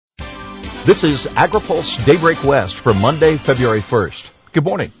This is AgriPulse Daybreak West for Monday, February 1st. Good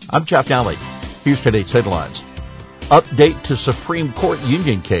morning. I'm Jeff Daly. Here's today's headlines. Update to Supreme Court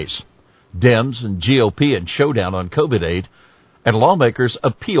union case. Dems and GOP in showdown on COVID aid. And lawmakers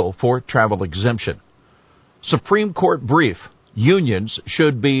appeal for travel exemption. Supreme Court brief. Unions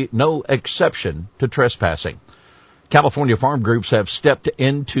should be no exception to trespassing. California farm groups have stepped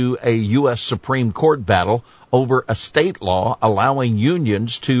into a U.S. Supreme Court battle over a state law allowing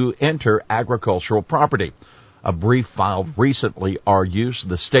unions to enter agricultural property. A brief filed recently argues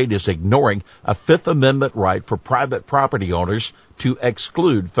the state is ignoring a Fifth Amendment right for private property owners to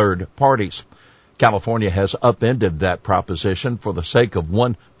exclude third parties. California has upended that proposition for the sake of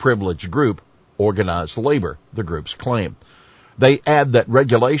one privileged group, organized labor, the groups claim. They add that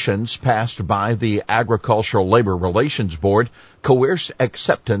regulations passed by the Agricultural Labor Relations Board coerce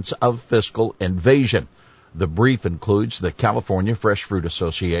acceptance of fiscal invasion. The brief includes the California Fresh Fruit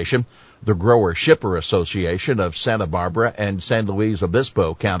Association, the Grower Shipper Association of Santa Barbara and San Luis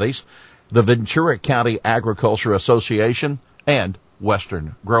Obispo counties, the Ventura County Agriculture Association, and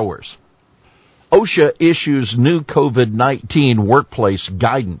Western Growers. OSHA issues new COVID-19 workplace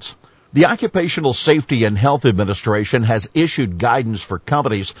guidance. The Occupational Safety and Health Administration has issued guidance for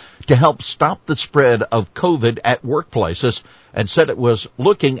companies to help stop the spread of COVID at workplaces and said it was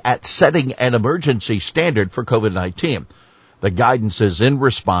looking at setting an emergency standard for COVID-19. The guidance is in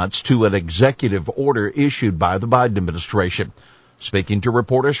response to an executive order issued by the Biden administration. Speaking to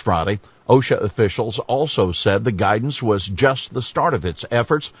reporters Friday, OSHA officials also said the guidance was just the start of its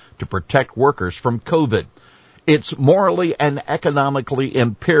efforts to protect workers from COVID. It's morally and economically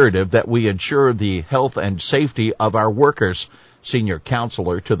imperative that we ensure the health and safety of our workers, Senior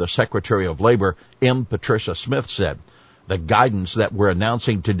Counselor to the Secretary of Labor, M. Patricia Smith, said. The guidance that we're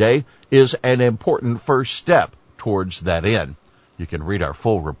announcing today is an important first step towards that end. You can read our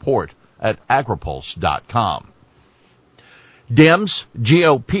full report at agripulse.com. Dems,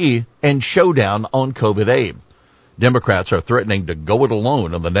 GOP, and showdown on COVID aid. Democrats are threatening to go it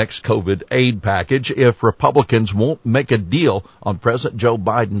alone on the next COVID aid package if Republicans won't make a deal on President Joe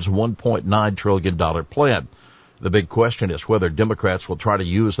Biden's $1.9 trillion plan. The big question is whether Democrats will try to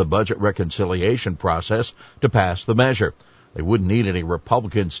use the budget reconciliation process to pass the measure. They wouldn't need any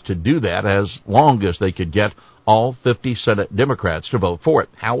Republicans to do that as long as they could get all 50 Senate Democrats to vote for it.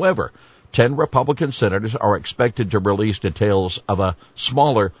 However, 10 Republican senators are expected to release details of a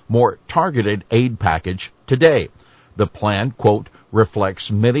smaller, more targeted aid package today. The plan, quote, reflects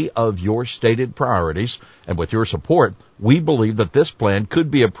many of your stated priorities, and with your support, we believe that this plan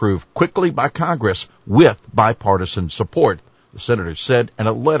could be approved quickly by Congress with bipartisan support, the senators said in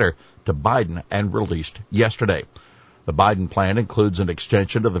a letter to Biden and released yesterday. The Biden plan includes an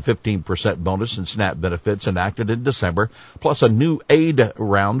extension of the 15% bonus and SNAP benefits enacted in December, plus a new aid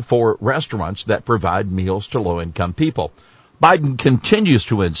round for restaurants that provide meals to low-income people. Biden continues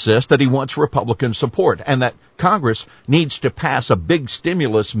to insist that he wants Republican support and that Congress needs to pass a big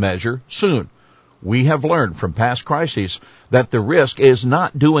stimulus measure soon. We have learned from past crises that the risk is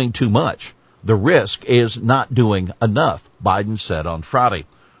not doing too much. The risk is not doing enough, Biden said on Friday.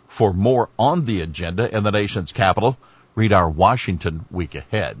 For more on the agenda in the nation's capital, read our Washington Week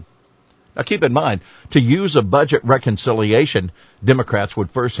Ahead. Now keep in mind, to use a budget reconciliation, Democrats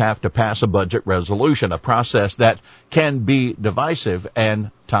would first have to pass a budget resolution, a process that can be divisive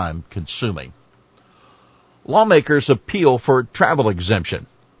and time-consuming. Lawmakers appeal for travel exemption.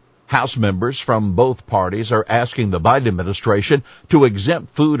 House members from both parties are asking the Biden administration to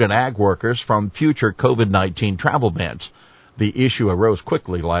exempt food and ag workers from future COVID-19 travel bans. The issue arose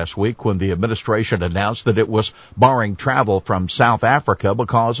quickly last week when the administration announced that it was barring travel from South Africa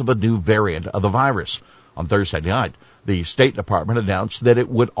because of a new variant of the virus. On Thursday night, the State Department announced that it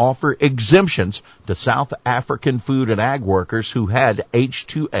would offer exemptions to South African food and ag workers who had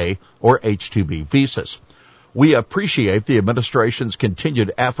H-2A or H-2B visas. We appreciate the administration's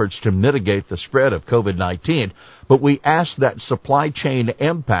continued efforts to mitigate the spread of COVID-19, but we ask that supply chain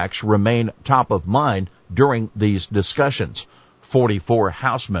impacts remain top of mind during these discussions, 44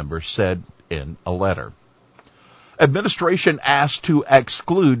 House members said in a letter. Administration asked to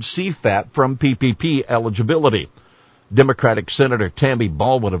exclude CFAP from PPP eligibility. Democratic Senator Tammy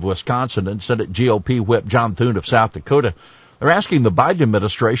Baldwin of Wisconsin and Senate GOP Whip John Thune of South Dakota are asking the Biden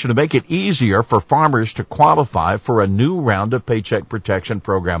administration to make it easier for farmers to qualify for a new round of Paycheck Protection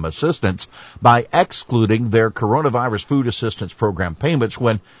Program assistance by excluding their coronavirus food assistance program payments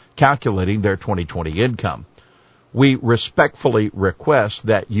when calculating their 2020 income. We respectfully request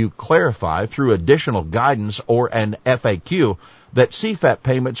that you clarify through additional guidance or an FAQ that CFAP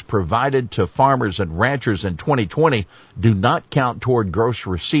payments provided to farmers and ranchers in 2020 do not count toward gross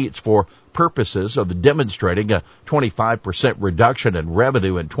receipts for purposes of demonstrating a 25% reduction in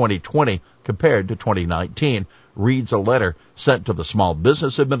revenue in 2020 compared to 2019, reads a letter sent to the Small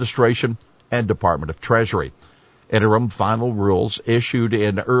Business Administration and Department of Treasury. Interim final rules issued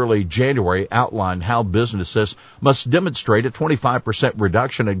in early January outline how businesses must demonstrate a 25%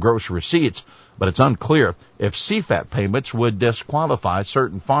 reduction in gross receipts, but it's unclear if CFAP payments would disqualify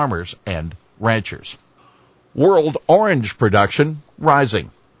certain farmers and ranchers. World orange production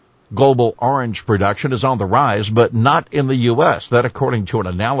rising. Global orange production is on the rise, but not in the U.S. That according to an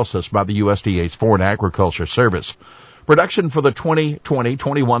analysis by the USDA's Foreign Agriculture Service. Production for the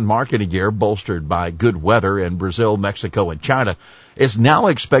 2020-21 marketing year, bolstered by good weather in Brazil, Mexico, and China, is now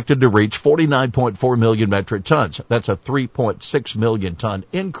expected to reach 49.4 million metric tons. That's a 3.6 million ton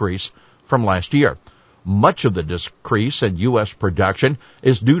increase from last year. Much of the decrease in U.S. production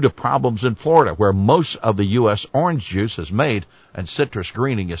is due to problems in Florida, where most of the U.S. orange juice is made and citrus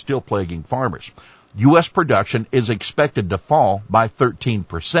greening is still plaguing farmers. U.S. production is expected to fall by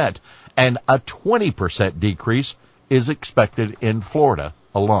 13%, and a 20% decrease is expected in Florida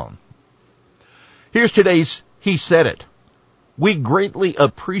alone. Here's today's He Said It. We greatly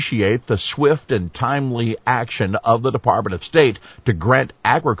appreciate the swift and timely action of the Department of State to grant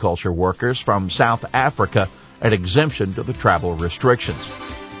agriculture workers from South Africa an exemption to the travel restrictions.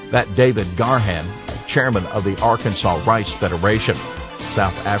 That David Garhan, chairman of the Arkansas Rice Federation.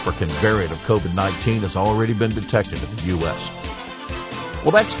 South African variant of COVID-19 has already been detected in the U.S.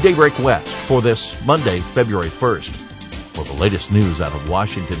 Well, that's Daybreak West for this Monday, February 1st. For the latest news out of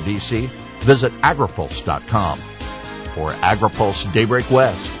Washington, D.C., visit agripulse.com. For AgriPulse Daybreak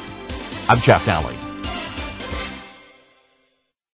West, I'm Jeff Nally.